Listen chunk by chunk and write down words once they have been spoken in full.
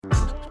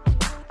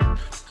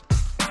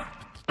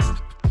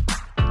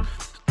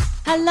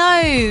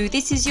Hello,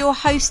 this is your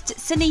host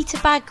Sunita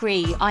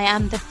Bagri. I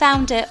am the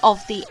founder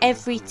of the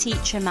Every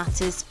Teacher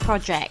Matters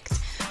project.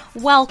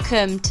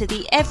 Welcome to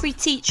the Every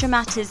Teacher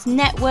Matters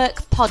Network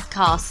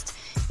podcast.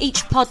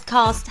 Each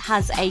podcast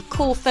has a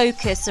core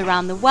focus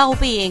around the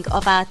well-being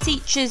of our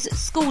teachers,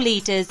 school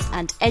leaders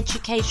and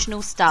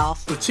educational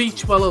staff. The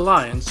Teach Well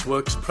Alliance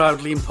works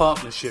proudly in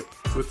partnership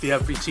with the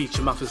Every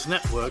Teacher Matters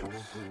Network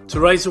to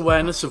raise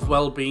awareness of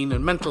well-being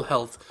and mental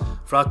health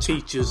for our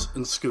teachers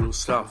and school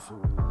staff.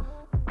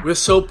 We're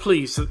so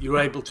pleased that you're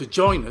able to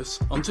join us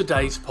on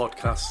today's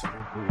podcast.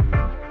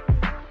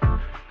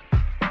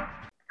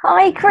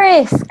 Hi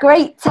Chris,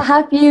 great to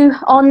have you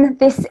on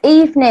this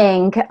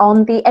evening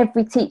on the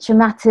Every Teacher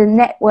Matter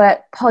Network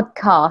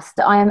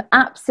podcast. I am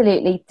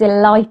absolutely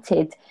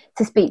delighted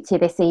to speak to you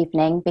this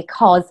evening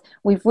because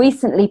we've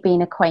recently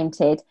been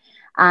acquainted,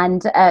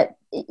 and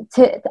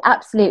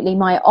absolutely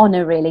my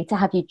honour really to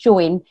have you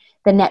join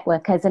the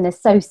network as an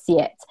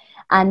associate.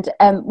 And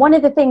one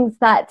of the things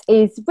that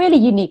is really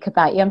unique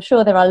about you, I'm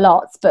sure there are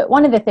lots, but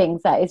one of the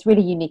things that is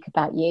really unique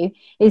about you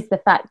is the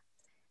fact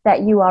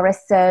that you are a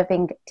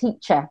serving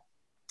teacher,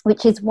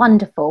 which is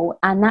wonderful.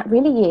 And that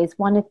really is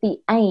one of the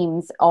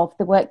aims of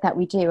the work that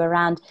we do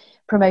around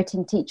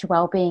promoting teacher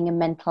wellbeing and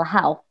mental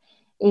health,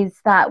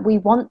 is that we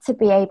want to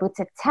be able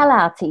to tell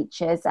our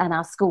teachers and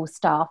our school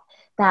staff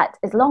that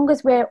as long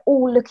as we're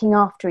all looking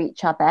after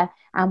each other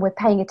and we're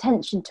paying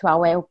attention to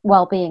our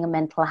wellbeing and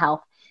mental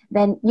health,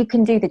 then you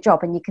can do the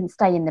job and you can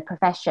stay in the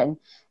profession.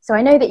 So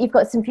I know that you've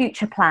got some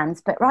future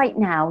plans, but right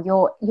now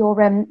you're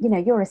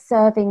a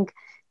serving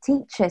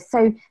teacher.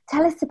 So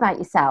tell us about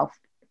yourself.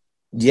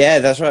 Yeah,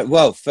 that's right.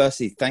 Well,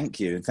 firstly, thank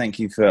you. Thank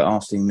you for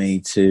asking me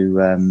to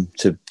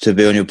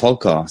be on your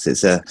podcast.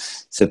 It's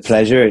a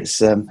pleasure. It's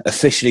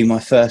officially my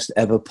first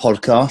ever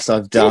podcast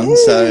I've done.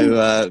 Woo-hoo!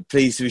 So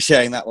pleased to be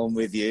sharing that one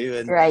with you.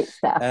 And great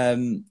stuff.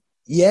 I'm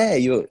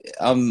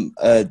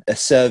a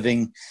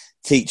serving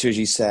teacher, as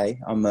you say.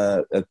 I'm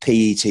a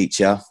PE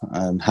teacher.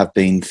 Have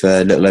been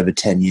for a little over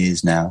 10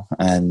 years now,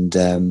 and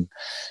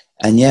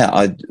yeah,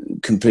 I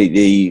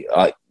completely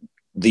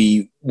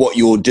what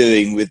you're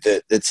doing with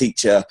the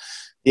teacher,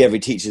 the Every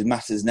Teacher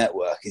Matters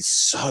Network is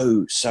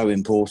so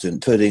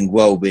important. Putting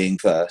well-being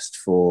first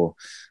for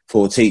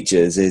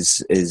teachers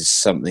is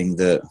something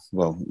that,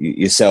 well,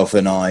 yourself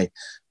and I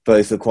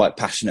both are quite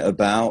passionate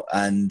about,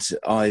 and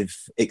I've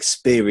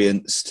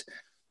experienced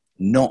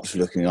not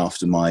looking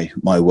after my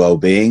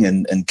well-being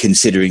and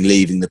considering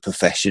leaving the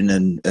profession,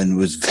 and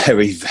was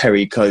very,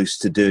 very close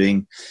to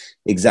doing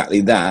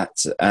exactly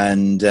that.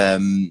 And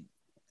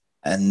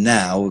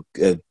now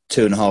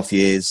 2.5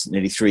 years,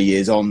 nearly 3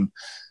 years on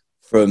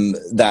from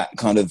that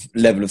kind of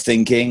level of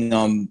thinking,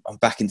 I'm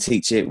back in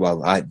teaching.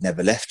 Well, I'd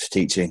never left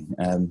teaching,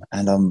 and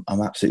I'm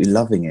absolutely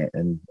loving it.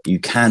 And you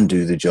can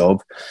do the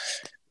job,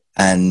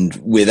 and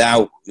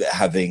without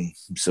having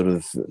sort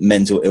of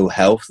mental ill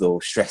health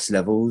or stress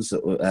levels,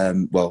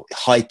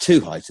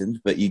 too heightened,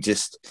 but you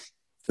just,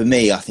 for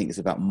me, I think it's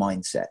about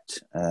mindset,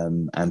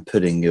 and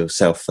putting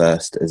yourself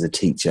first as a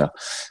teacher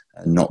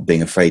and not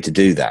being afraid to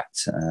do that.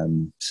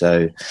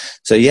 So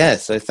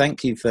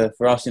thank you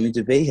for asking me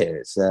to be here.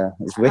 It's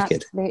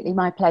wicked. Absolutely,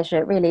 my pleasure.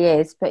 It really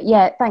is. But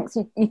yeah, thanks.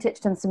 You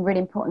touched on some really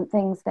important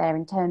things there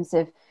in terms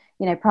of,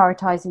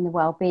 prioritising the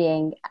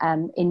well-being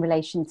in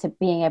relation to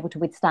being able to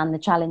withstand the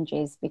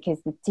challenges, because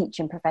the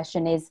teaching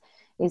profession is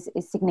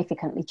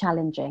significantly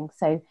challenging.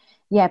 So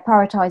yeah,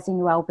 prioritising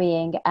your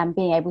well-being and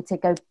being able to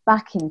go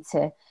back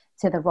into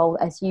the role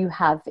as you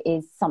have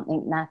is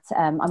something that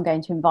I'm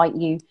going to invite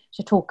you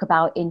to talk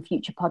about in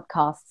future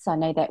podcasts. I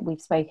know that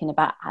we've spoken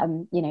about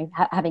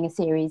having a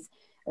series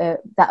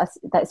that's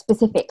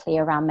specifically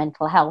around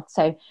mental health,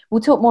 so we'll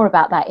talk more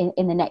about that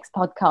in the next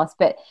podcast.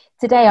 But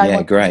today I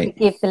want to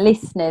give the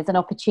listeners an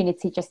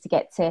opportunity just to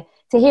get to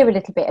hear a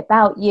little bit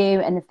about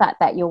you and the fact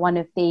that you're one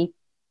of the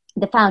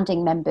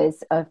founding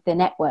members of the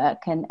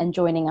network and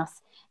joining us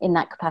in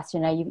that capacity.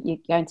 You're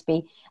going to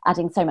be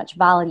adding so much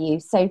value.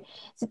 So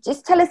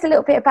just tell us a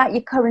little bit about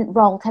your current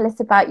role. Tell us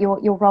about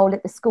your role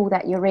at the school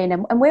that you're in,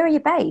 and where are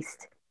you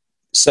based?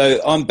 So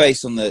I'm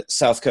based on the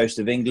south coast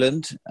of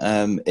England.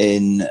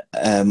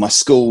 My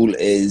school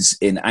is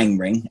in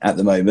Angmering at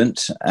the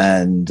moment,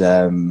 and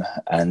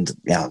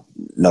yeah,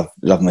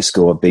 love my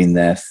school. I've been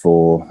there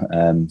for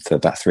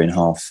about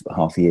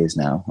 3.5 years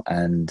now,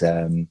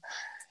 and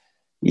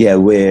yeah,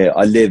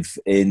 I live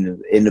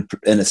in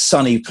a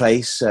sunny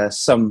place.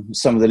 Some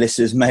of the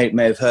listeners may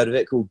have heard of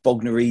it, called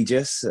Bognor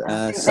Regis.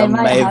 Some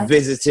may have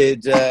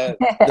visited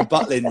the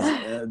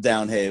Butlins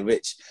down here,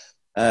 which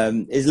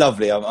is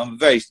lovely. I'm a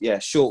very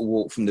short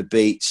walk from the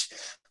beach,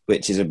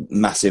 which is a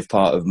massive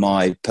part of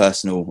my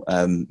personal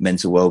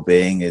mental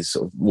well-being, is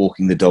sort of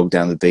walking the dog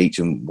down the beach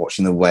and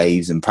watching the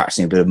waves and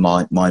practicing a bit of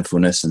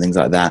mindfulness and things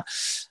like that.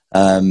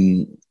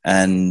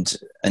 and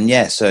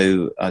yeah,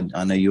 so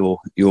I know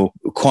you're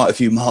quite a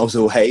few miles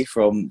away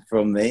from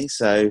me,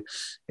 so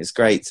it's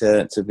great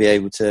to be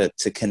able to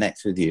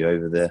connect with you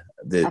over the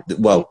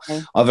well,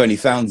 I've only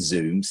found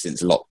Zoom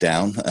since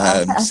lockdown,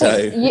 so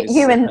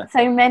you and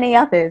so many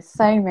others.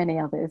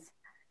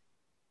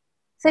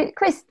 So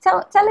Chris, tell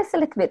us a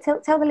little bit,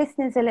 tell the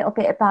listeners a little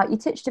bit about, you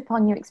touched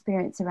upon your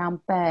experience around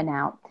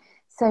burnout.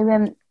 So,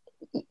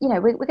 you know,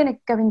 we're going to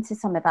go into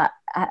some of that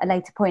at a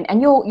later point. And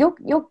you're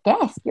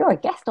a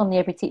guest on the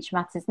Every Teacher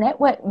Matters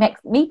Network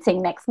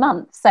meeting next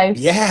month. So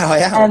yeah, I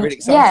am. I'm really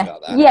excited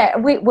about that. Yeah,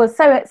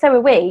 so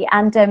are we.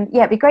 And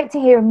it'd be great to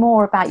hear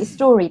more about your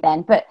story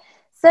then. But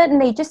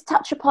certainly just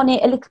touch upon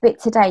it a little bit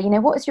today. You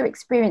know, what has your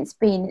experience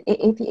been,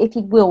 if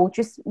you will,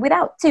 just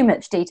without too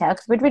much detail,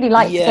 because we'd really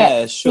like to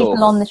get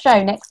people on the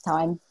show next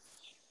time.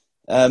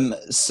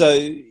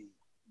 So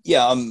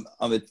yeah, I'm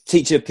a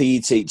teacher, PE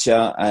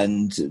teacher,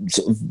 and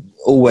sort of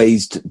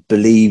always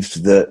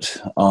believed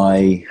that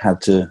I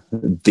had to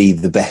be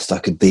the best I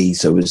could be.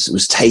 So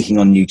was taking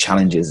on new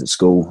challenges at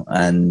school,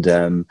 and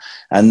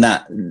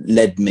that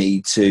led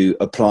me to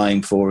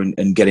applying for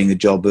and getting a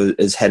job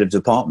as head of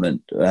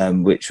department,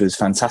 which was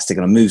fantastic.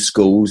 And I moved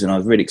schools, and I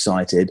was really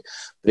excited.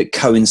 But it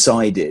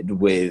coincided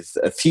with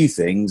a few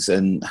things,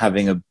 and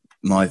having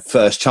my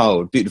first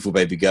child, beautiful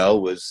baby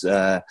girl, was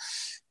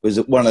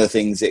one of the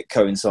things it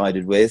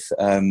coincided with.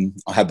 I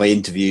had my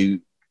interview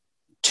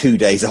 2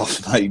 days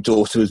after my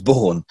daughter was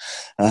born.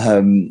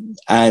 And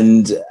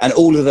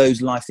all of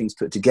those life things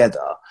put together,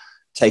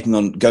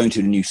 going to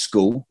a new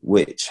school,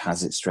 which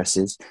has its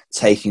stresses,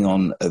 taking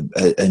on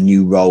a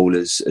new role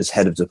as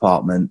head of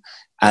department,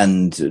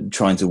 and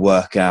trying to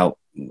work out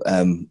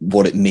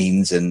what it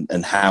means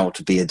and how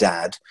to be a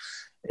dad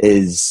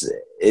was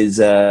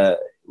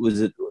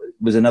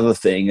another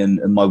thing.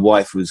 And my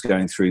wife was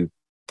going through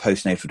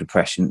postnatal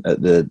depression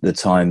at the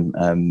time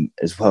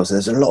as well, so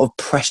there's a lot of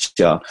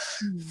pressure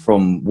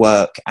from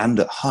work and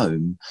at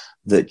home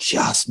that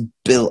just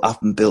built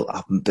up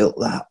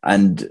that,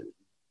 and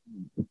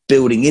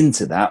building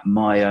into that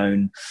my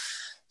own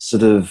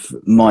sort of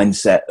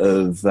mindset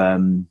of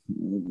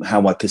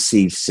how I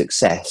perceived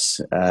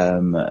success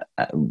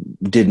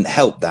didn't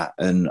help that.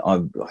 And I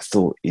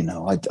thought, you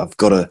know, I've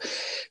got to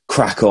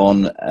crack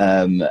on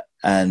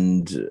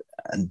and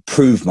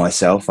prove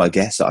myself, I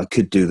guess, that I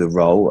could do the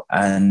role,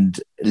 and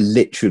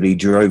literally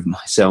drove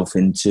myself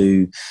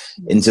into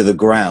the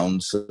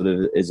ground, sort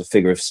of as a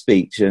figure of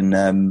speech.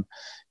 And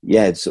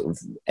it sort of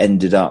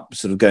ended up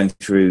sort of going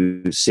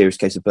through a serious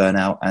case of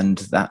burnout, and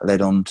that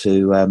led on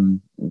to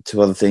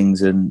other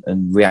things and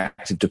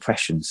reactive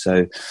depression.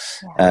 So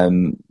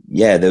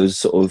there was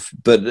sort of,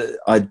 but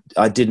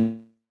I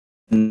didn't,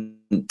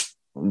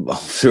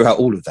 throughout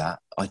all of that,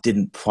 I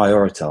didn't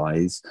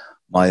prioritize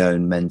my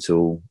own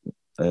mental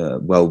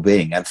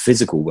well-being and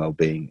physical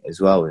well-being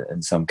as well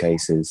in some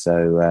cases.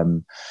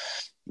 So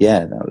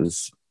that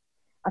was,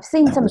 I've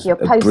seen some of your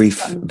posts. A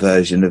brief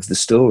version of the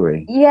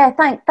story. Yeah,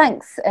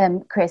 thanks,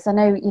 Chris. I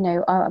know, you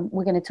know,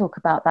 we're going to talk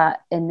about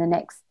that in the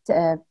next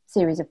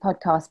series of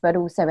podcasts, but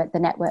also at the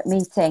network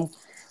meeting.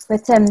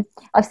 But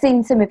I've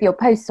seen some of your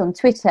posts on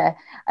Twitter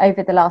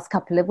over the last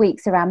couple of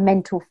weeks around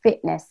mental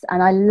fitness,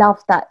 and I love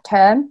that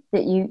term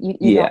that you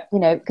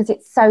know, because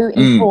it's so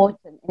important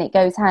and it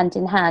goes hand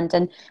in hand.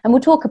 And we'll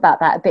talk about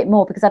that a bit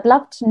more, because I'd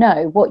love to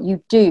know what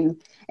you do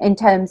in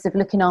terms of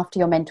looking after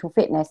your mental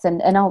fitness,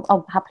 and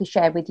I'll happily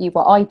share with you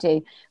what I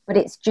do. But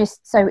it's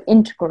just so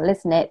integral,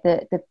 isn't it?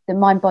 The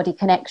mind-body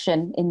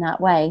connection in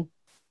that way.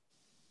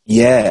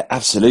 Yeah,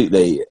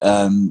 absolutely.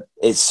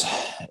 It's,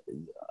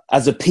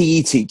 as a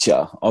PE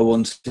teacher, I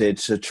wanted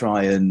to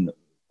try and,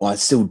 well, I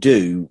still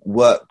do,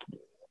 work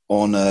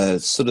on a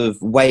sort of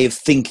way of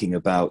thinking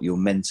about your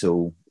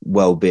mental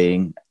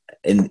well-being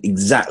in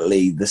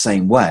exactly the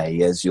same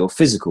way as your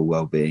physical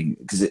well-being,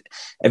 because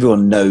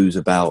everyone knows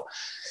about,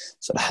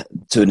 sort of,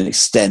 to an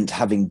extent,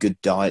 having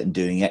good diet and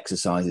doing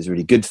exercise is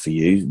really good for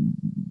you.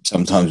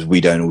 Sometimes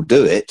we don't all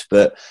do it,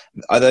 but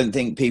I don't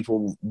think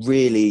people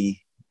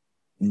really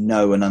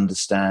know and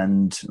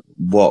understand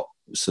what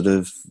sort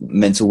of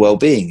mental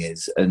well-being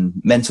is and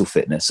mental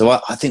fitness. So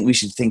I think we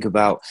should think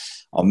about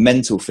our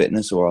mental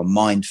fitness or our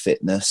mind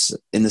fitness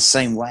in the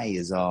same way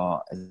as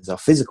our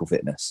physical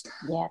fitness.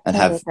 Yeah, and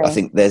I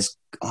think there's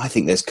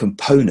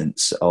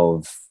components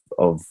of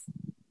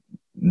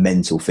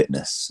mental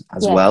fitness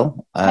as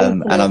well.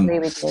 And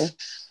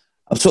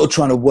I'm sort of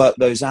trying to work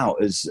those out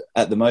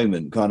at the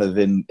moment, kind of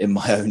in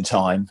my own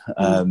time.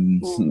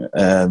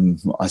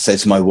 I say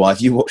to my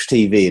wife, you watch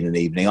TV in an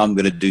evening, I'm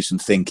going to do some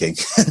thinking,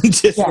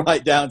 just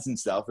write down some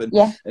stuff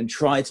and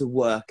try to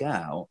work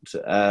out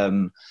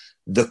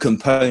the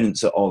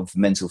components of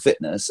mental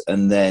fitness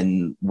and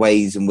then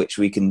ways in which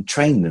we can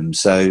train them.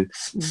 So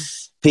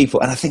people,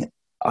 and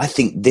I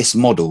think this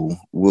model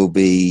will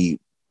be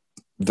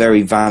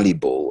very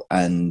valuable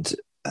and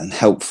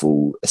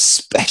helpful,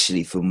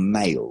 especially for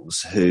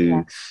males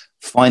who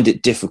find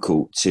it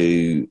difficult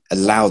to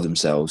allow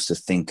themselves to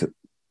think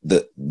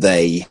that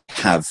they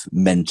have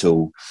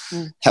mental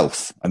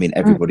health. I mean,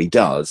 everybody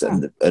does.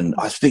 And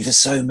I speak to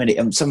so many,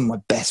 some of my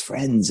best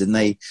friends, and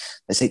they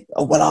say,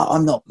 oh, well,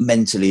 I'm not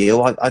mentally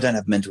ill. I don't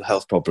have mental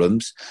health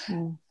problems.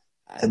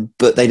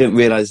 But they don't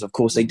realize, of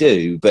course they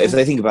do. But if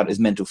they think about it as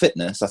mental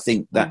fitness, I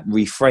think that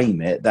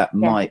reframe it, that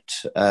might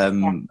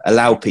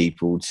allow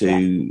people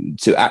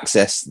to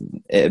access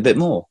it a bit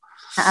more.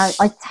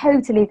 I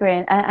totally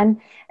agree,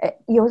 and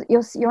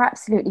you're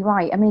absolutely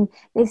right. I mean,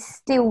 there's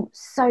still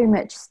so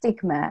much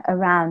stigma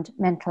around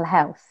mental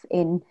health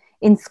in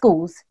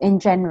schools in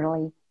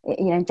general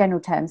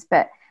terms,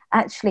 but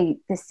actually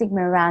the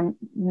stigma around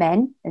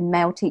men and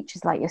male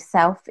teachers like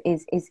yourself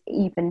is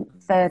even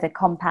further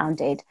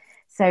compounded.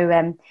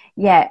 So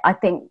I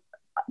think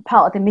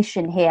part of the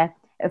mission here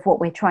of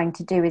what we're trying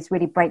to do is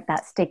really break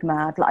that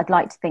stigma. I'd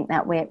like to think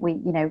that we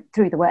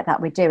through the work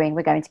that we're doing,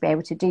 we're going to be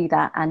able to do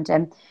that,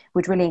 and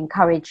would really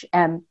encourage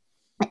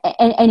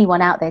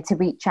anyone out there to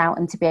reach out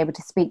and to be able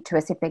to speak to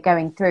us if they're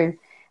going through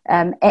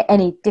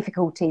any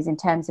difficulties in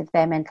terms of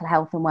their mental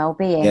health and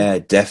well-being. Yeah,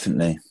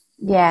 definitely.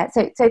 Yeah,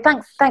 so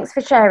thanks for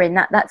sharing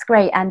that. That's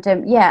great. And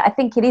I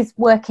think it is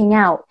working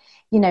out,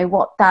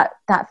 what that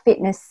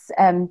fitness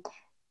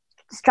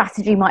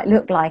strategy might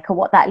look like, or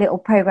what that little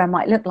program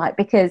might look like,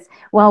 because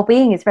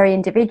well-being is very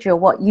individual.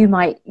 What you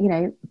might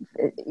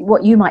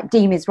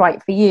deem is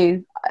right for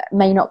you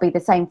may not be the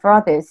same for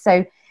others. So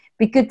it'd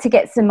be good to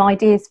get some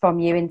ideas from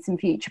you in some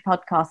future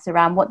podcasts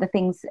around what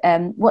things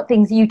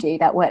you do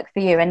that work for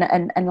you.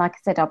 And like I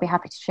said, I'll be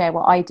happy to share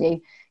what I do,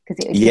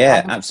 because it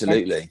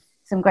absolutely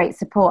some great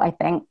support, I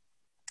think.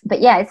 But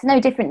it's no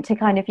different to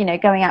kind of,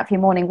 going out for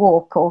your morning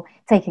walk, or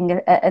taking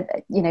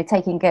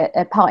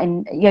a part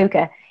in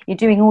yoga. You're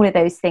doing all of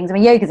those things. I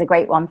mean, yoga is a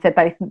great one for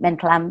both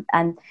mental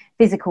and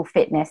physical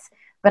fitness.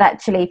 But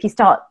actually, if you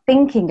start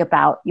thinking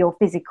about your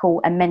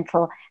physical and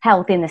mental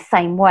health in the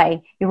same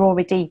way, you're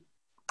already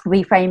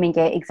reframing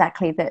it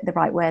exactly the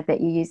right word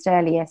that you used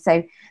earlier.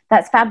 So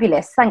that's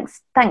fabulous.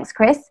 Thanks,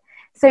 Chris.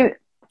 So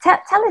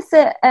tell us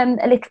a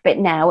little bit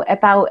now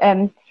about.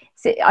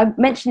 So I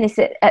mentioned this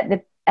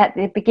at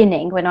the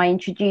beginning when I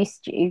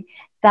introduced you,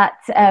 that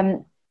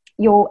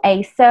you're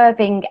a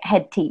serving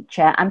head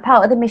teacher, and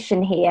part of the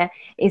mission here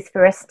is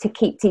for us to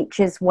keep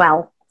teachers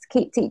well, to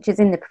keep teachers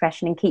in the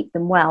profession and keep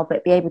them well,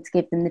 but be able to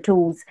give them the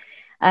tools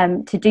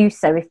to do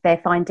so if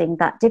they're finding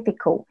that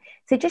difficult.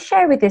 So just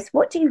share with us,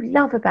 what do you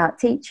love about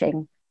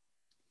teaching?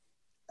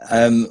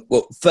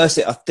 Well,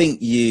 firstly, I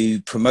think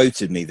you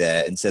promoted me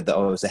there and said that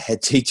I was a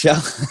head teacher.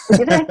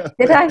 Did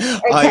I?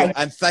 Okay.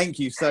 And thank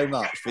you so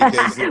much,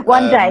 because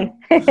one day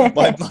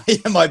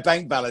my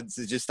bank balance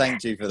has just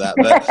thanked you for that.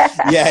 But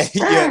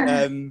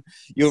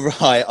you're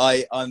right.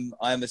 I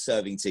am a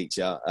serving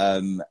teacher,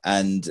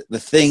 and the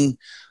thing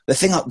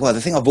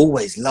I've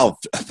always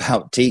loved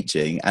about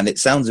teaching, and it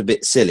sounds a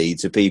bit silly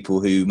to people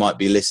who might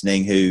be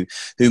listening who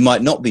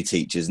might not be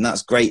teachers, and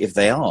that's great if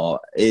they are,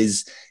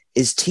 is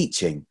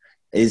teaching.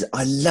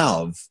 I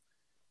love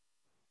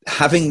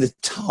having the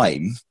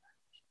time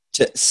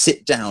to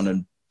sit down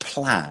and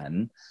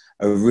plan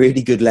a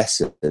really good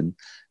lesson,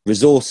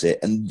 resource it,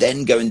 and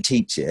then go and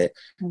teach it.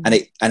 And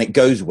it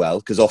goes well,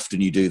 because often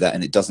you do that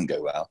and it doesn't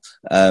go well.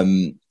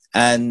 And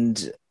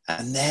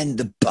then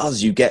the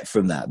buzz you get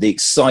from that, the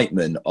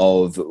excitement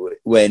of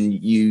when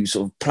you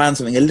sort of plan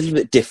something a little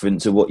bit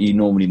different to what you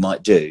normally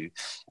might do,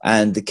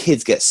 and the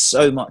kids get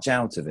so much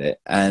out of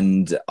it.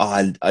 And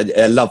I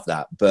love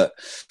that. But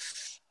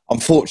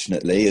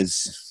unfortunately,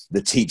 as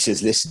the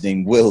teachers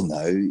listening will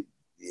know,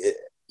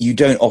 you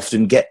don't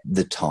often get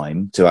the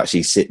time to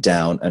actually sit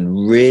down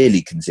and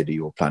really consider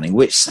your planning,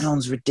 which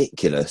sounds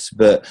ridiculous,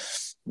 but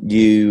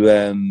you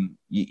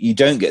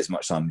don't get as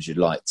much time as you'd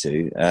like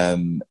to.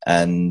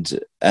 And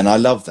I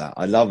love that.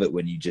 I love it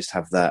when you just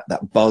have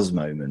that buzz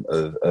moment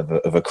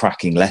of a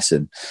cracking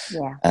lesson.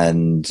 Yeah.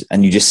 And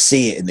you just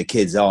see it in the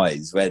kids'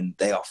 eyes when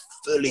they are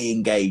fully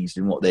engaged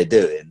in what they're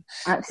doing.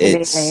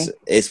 Absolutely.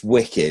 It's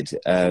wicked.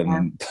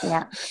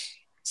 Yeah.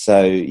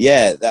 So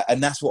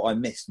and that's what I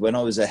missed when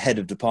I was a head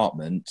of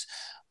department.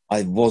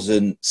 I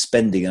wasn't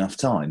spending enough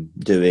time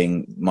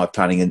doing my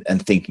planning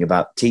and thinking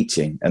about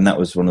teaching, and that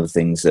was one of the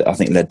things that I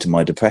think led to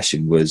my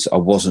depression. Was I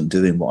wasn't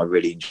doing what I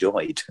really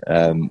enjoyed,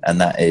 and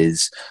that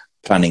is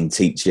planning,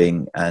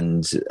 teaching,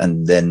 and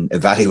then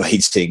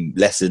evaluating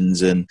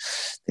lessons and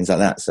things like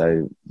that.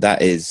 So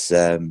that is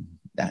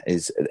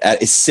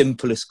at its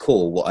simplest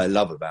core what I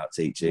love about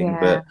teaching.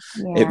 But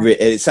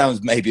it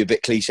sounds maybe a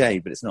bit cliche,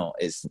 but it's not.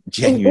 It's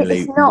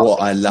genuinely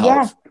what I love.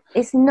 Yeah,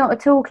 it's not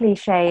at all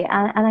cliche,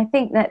 and I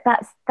think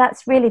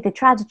that's really the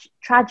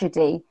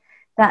tragedy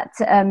that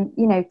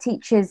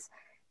teachers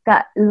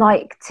that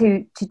like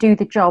to do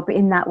the job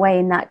in that way,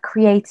 in that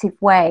creative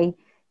way,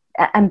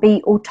 and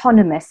be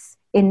autonomous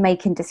in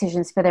making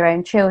decisions for their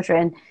own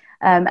children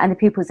and the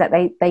pupils that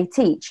they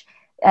teach.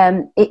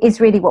 It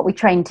is really what we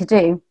train to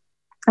do.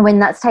 And when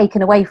that's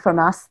taken away from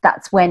us,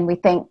 that's when we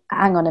think,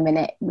 hang on a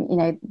minute,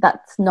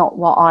 that's not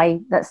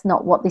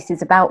what this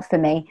is about for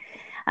me.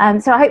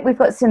 So I hope we've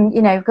got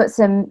some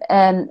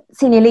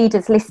senior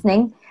leaders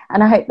listening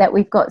and I hope that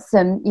we've got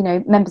some, you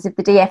know, members of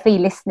the DFE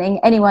listening,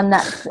 anyone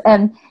that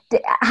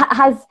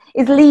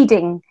is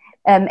leading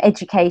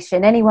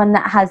education, anyone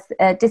that has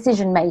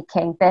decision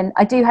making, then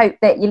I do hope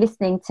that you're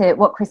listening to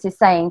what Chris is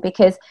saying,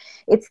 because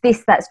it's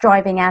this that's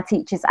driving our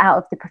teachers out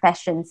of the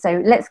profession.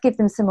 So let's give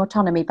them some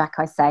autonomy back,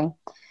 I say.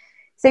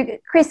 So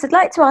Chris, I'd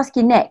like to ask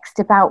you next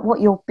about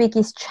what your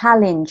biggest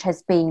challenge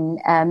has been,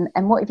 and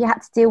what have you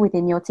had to deal with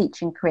in your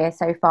teaching career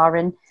so far,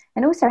 and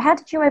also how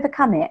did you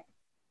overcome it?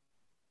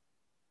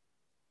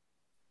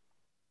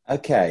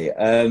 Okay,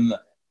 I'm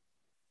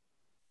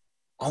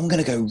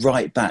going to go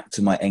right back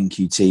to my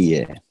NQT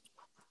year,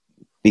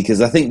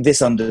 because I think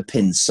this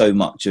underpins so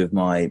much of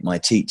my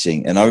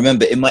teaching. And I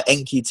remember in my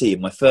NQT, in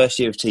my first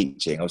year of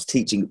teaching, I was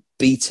teaching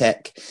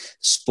BTEC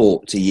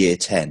sport to year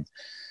 10.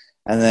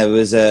 And there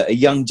was a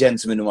young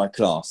gentleman in my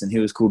class, and he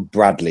was called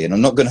Bradley. And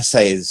I'm not going to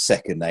say his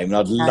second name, and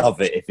I'd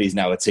love it if he's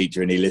now a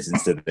teacher and he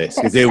listens to this,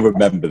 because he'll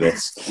remember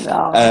this.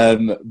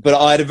 But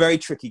I had a very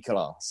tricky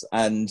class,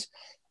 and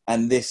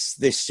this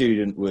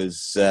student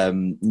was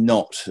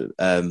not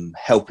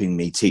helping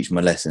me teach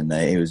my lesson.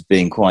 He was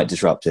being quite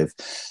disruptive.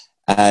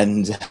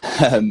 And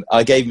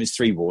I gave him his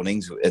 3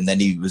 warnings, and then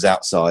he was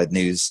outside, and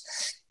he was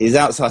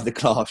outside the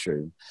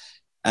classroom.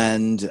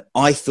 And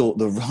I thought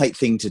the right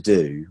thing to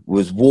do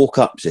was walk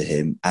up to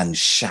him and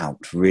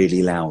shout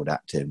really loud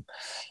at him,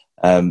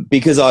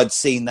 because I'd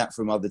seen that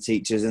from other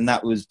teachers, and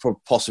that was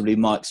possibly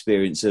my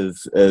experience of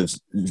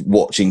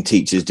watching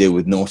teachers deal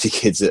with naughty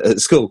kids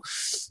at school.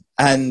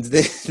 And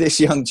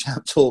this young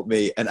chap taught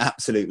me an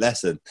absolute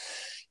lesson.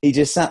 He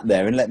just sat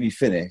there and let me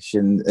finish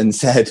and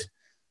said,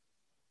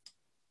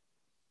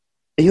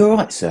 "Are you all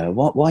right, sir?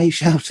 Why are you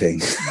shouting?"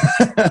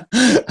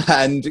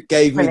 And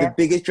gave me the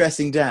biggest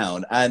dressing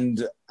down.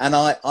 And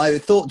I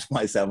thought to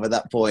myself at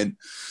that point,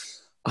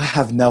 I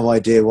have no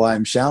idea why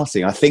I'm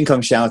shouting. I think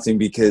I'm shouting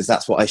because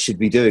that's what I should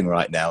be doing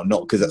right now,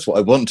 not because that's what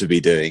I want to be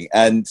doing.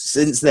 And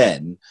since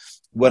then,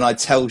 when I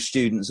tell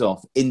students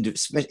off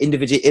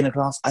individually in a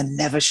class, I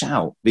never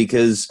shout,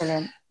 because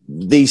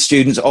these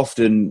students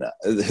often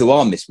who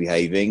are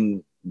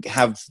misbehaving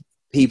have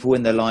people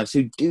in their lives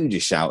who do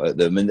just shout at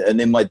them.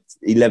 And in my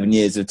 11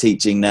 years of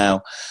teaching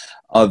now,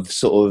 I've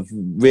sort of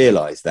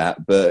realised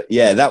that. But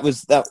yeah, that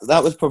was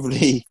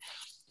probably,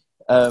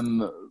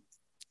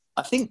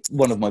 I think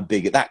one of my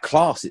that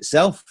class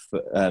itself,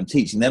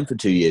 teaching them for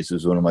 2 years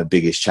was one of my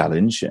biggest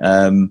challenge.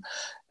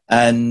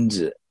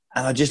 And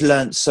I just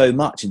learned so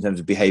much in terms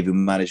of behavioural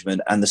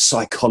management and the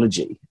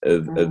psychology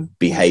of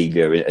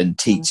behaviour and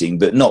teaching,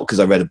 but not because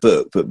I read a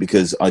book, but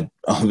because I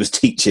was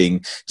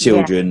teaching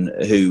children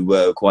who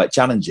were quite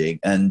challenging.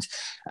 And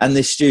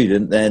this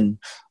student then,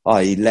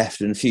 I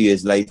left, and a few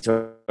years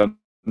later, I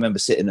remember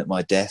sitting at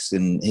my desk,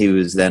 and he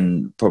was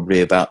then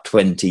probably about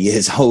 20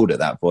 years old at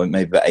that point,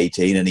 maybe about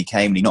 18, and he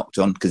came and he knocked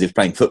on because he was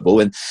playing football,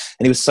 and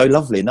he was so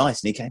lovely and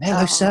nice, and he came,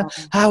 "Hello, sir,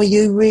 how are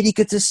you? Really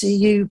good to see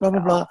you, blah,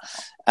 blah, blah."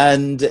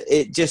 And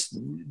it just,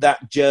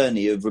 that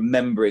journey of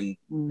remembering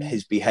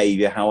his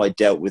behaviour, how I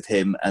dealt with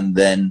him, and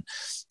then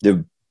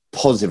the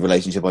positive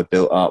relationship I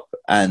built up,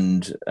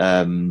 and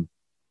then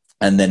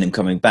him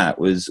coming back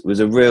was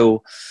a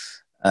real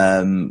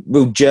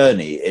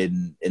journey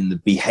in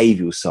the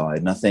behavioural side.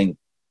 And I think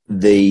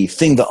the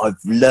thing that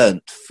I've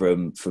learnt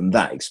from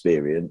that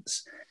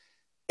experience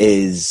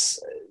is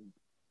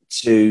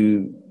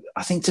to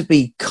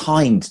be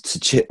kind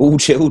to all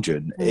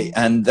children,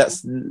 and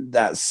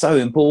that's so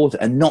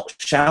important, and not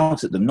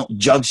shout at them, not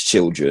judge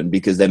children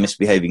because they're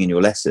misbehaving in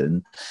your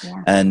lesson,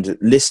 and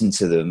listen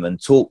to them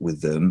and talk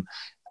with them.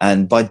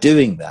 And by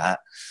doing that,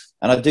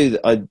 and I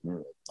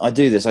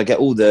do this, I get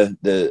all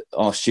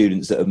our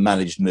students that have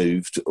managed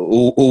moved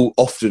all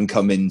often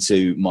come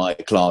into my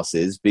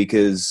classes,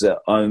 because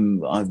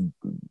I've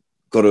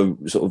got a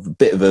sort of a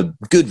bit of a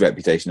good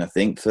reputation, I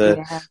think, for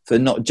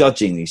not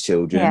judging these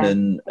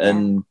children.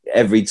 And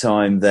every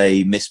time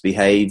they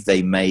misbehave,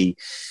 they may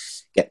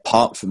get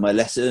parked from my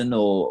lesson,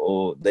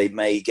 or they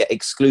may get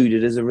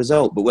excluded as a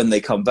result. But when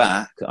they come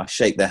back, I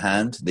shake their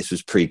hand. This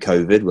was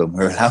pre-COVID, when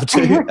we're allowed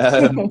to,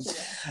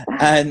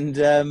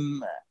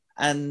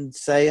 and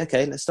say,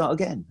 "Okay, let's start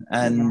again."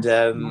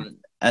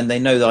 And they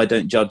know that I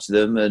don't judge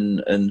them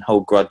and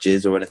hold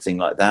grudges or anything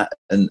like that.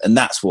 And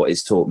that's what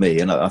it's taught me.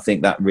 And I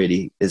think that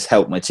really has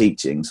helped my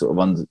teaching, sort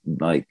of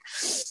like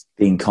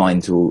being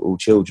kind to all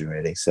children,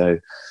 really. So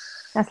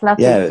that's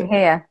lovely to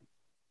hear.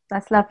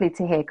 That's lovely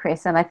to hear,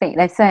 Chris. And I think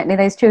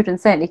those children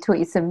certainly taught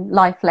you some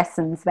life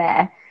lessons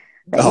there.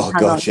 Oh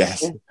gosh,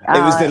 yes. It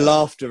was the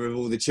laughter of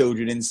all the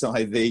children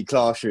inside the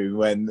classroom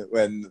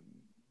when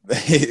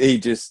he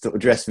just sort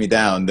of dressed me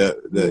down.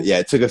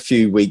 It took a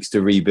few weeks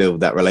to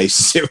rebuild that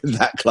relationship with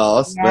that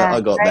class, but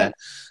I got there.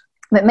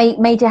 But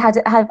made you have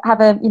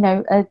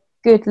a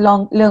good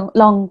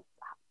long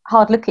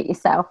hard look at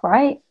yourself,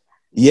 right?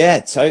 Yeah,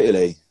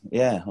 totally.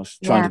 Yeah, I was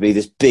trying to be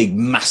this big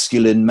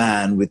masculine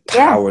man with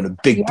power and a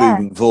big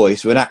booming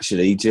voice, when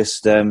actually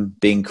just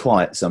being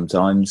quiet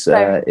sometimes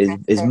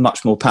is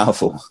much more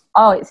powerful.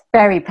 Oh, it's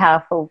very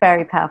powerful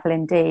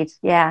indeed.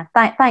 Yeah,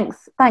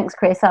 thanks,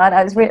 Chris.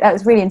 That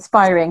was really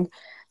inspiring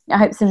I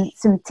hope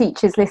some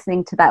teachers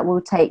listening to that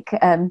will take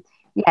a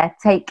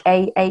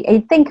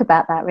think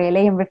about that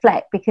really and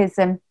reflect, because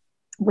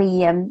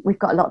we've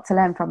got a lot to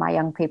learn from our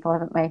young people,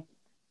 haven't we?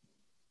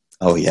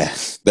 Oh yeah,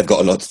 they've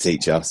got a lot to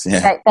teach us.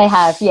 Yeah, they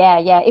have.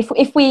 Yeah.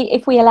 If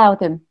we allow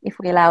them,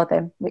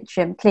 which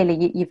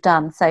clearly you've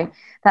done. So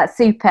that's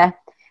super.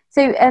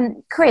 So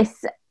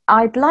Chris,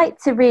 I'd like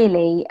to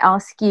really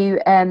ask you,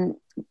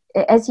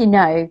 as you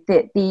know,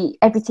 that the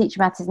Every Teacher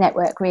Matters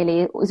network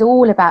really was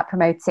all about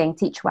promoting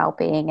teacher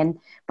wellbeing and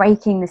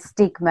breaking the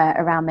stigma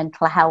around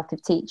mental health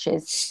of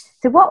teachers.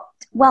 So what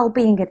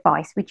wellbeing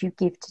advice would you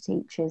give to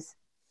teachers?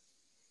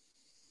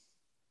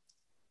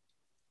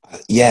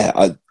 Yeah,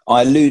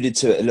 I alluded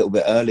to it a little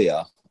bit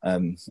earlier,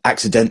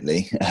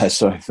 accidentally.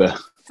 Sorry for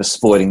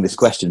spoiling this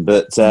question,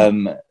 but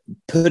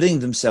putting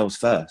themselves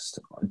first.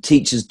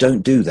 Teachers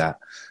don't do that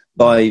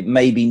by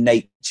maybe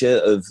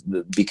nature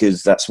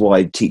because that's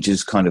why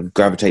teachers kind of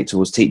gravitate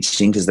towards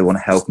teaching, because they want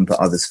to help and put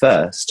others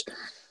first,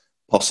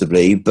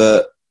 possibly.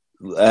 But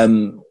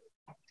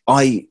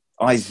I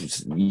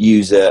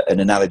use an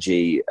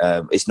analogy.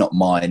 It's not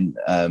mine,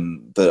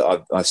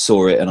 but I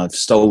saw it and I've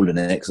stolen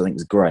it because I think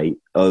it's great.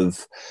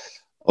 Of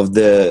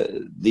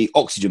the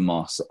oxygen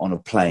mask on a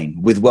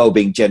plane, with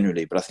wellbeing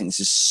generally, but I think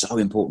this is so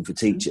important for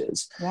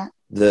teachers. Yeah.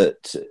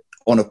 That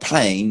on a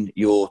plane,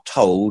 you're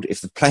told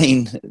if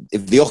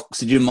the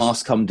oxygen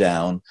mask come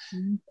down,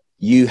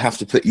 you have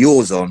to put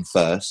yours on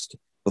first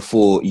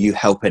before you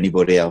help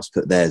anybody else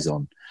put theirs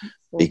on.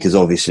 Because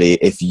obviously,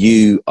 if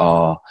you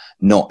are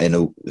not in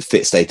a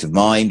fit state of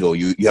mind, or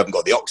you haven't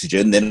got the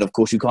oxygen, then of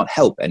course you can't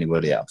help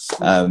anybody else.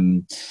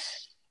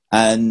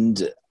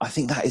 And I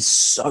think that is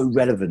so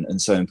relevant and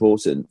so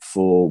important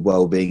for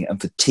well-being and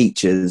for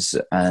teachers.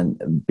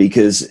 And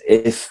because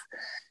if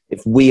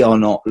we are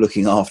not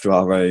looking after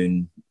our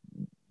own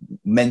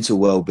mental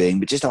well-being,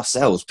 but just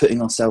ourselves,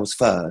 putting ourselves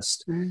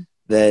first,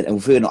 then, and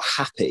if we're not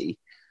happy,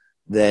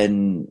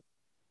 then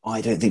I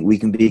don't think we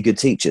can be good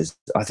teachers.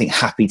 I think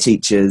happy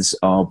teachers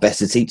are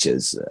better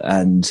teachers.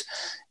 And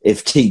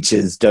if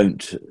teachers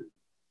don't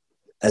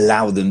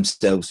allow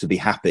themselves to be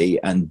happy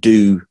and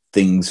do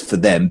things for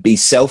them, be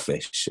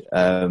selfish,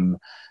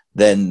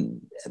 then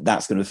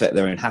that's going to affect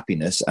their own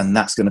happiness, and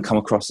that's going to come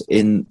across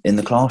in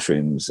the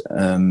classrooms.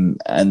 And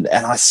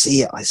I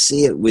see it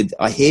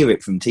I hear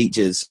it from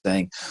teachers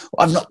saying,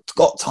 well, I've not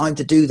got time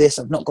to do this,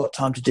 I've not got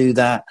time to do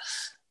that.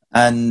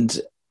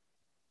 And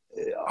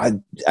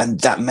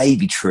that may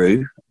be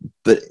true,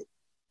 but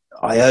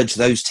I urge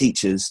those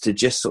teachers to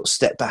just sort of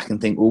step back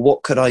and think, well,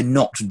 what could I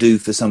not do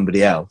for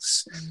somebody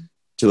else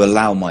to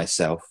allow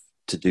myself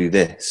to do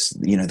this?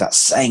 You know, that's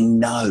saying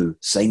no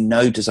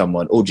to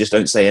someone, or just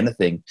don't say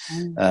anything,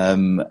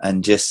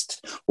 and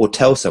or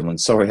tell someone,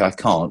 sorry, I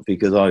can't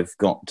because I've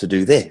got to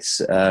do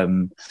this.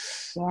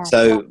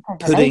 So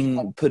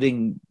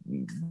putting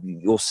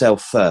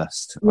yourself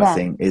first, I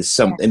think, is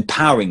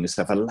empowering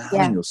yourself,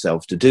 allowing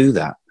yourself to do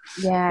that.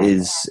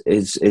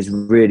 Is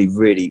really,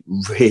 really,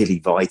 really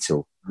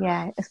vital.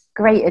 Yeah, it's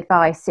great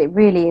advice. It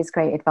really is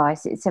great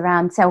advice. It's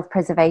around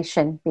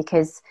self-preservation,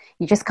 because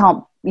you just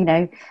can't,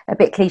 a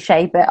bit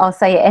cliche, but I'll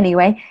say it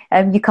anyway.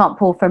 You can't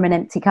pour from an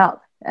empty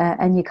cup,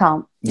 and you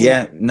can't.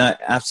 No,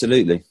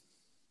 absolutely.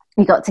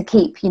 You got to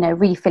keep,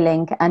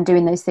 refilling and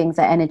doing those things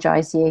that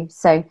energize you.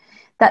 So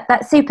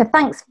that's super.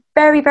 Thanks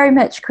very, very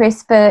much,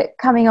 Chris, for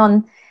coming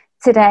on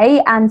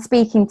today and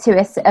speaking to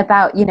us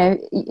about,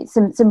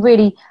 some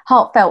really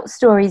heartfelt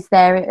stories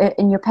there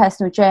in your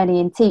personal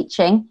journey in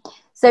teaching.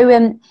 So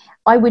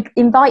I would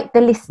invite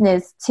the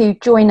listeners to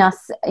join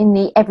us in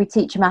the Every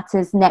Teacher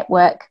Matters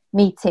network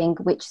meeting,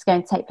 which is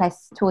going to take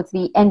place towards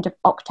the end of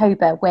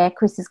October, where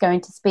Chris is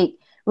going to speak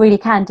really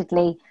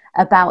candidly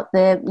about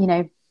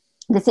the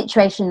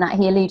situation that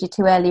he alluded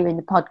to earlier in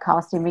the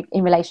podcast in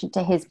relation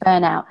to his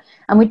burnout.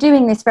 And we're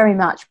doing this very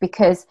much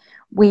because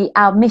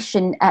our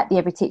mission at the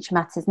Every Teacher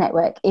Matters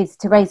network is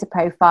to raise a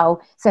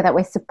profile so that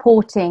we're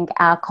supporting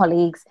our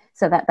colleagues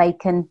so that they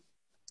can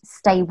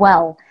stay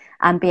well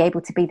and be able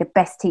to be the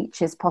best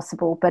teachers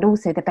possible, but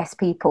also the best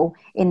people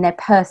in their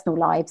personal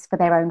lives for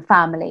their own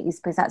families,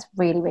 because that's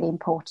really, really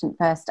important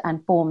first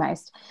and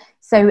foremost.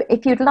 So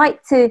if you'd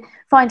like to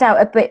find out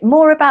a bit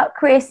more about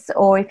Chris,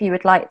 or if you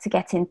would like to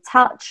get in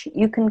touch,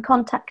 you can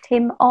contact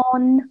him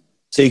on...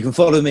 So you can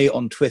follow me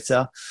on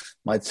Twitter.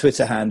 My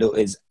Twitter handle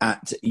is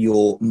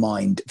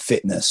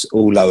 @YourMindFitness,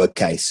 all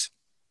lowercase.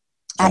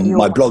 And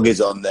my blog is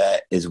on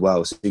there as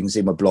well, so you can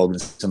see my blog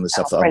and some of the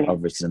stuff that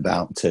I've written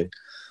about too.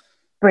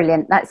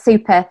 Brilliant. That's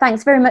super.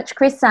 Thanks very much,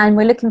 Chris. And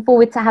we're looking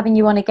forward to having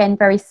you on again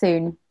very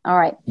soon. All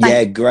right. Thanks.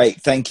 Yeah, great.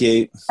 Thank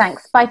you.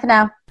 Thanks. Bye for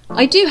now.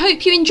 I do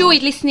hope you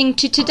enjoyed listening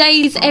to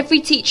today's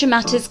Every Teacher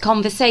Matters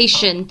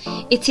conversation.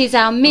 It is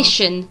our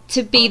mission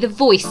to be the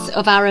voice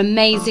of our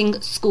amazing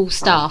school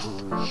staff.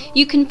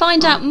 You can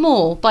find out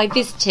more by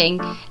visiting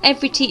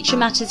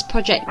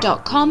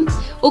everyteachermattersproject.com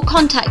or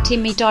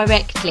contacting me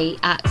directly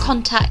at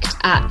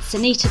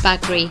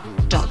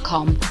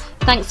contact@sanitabagri.com.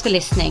 Thanks for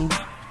listening.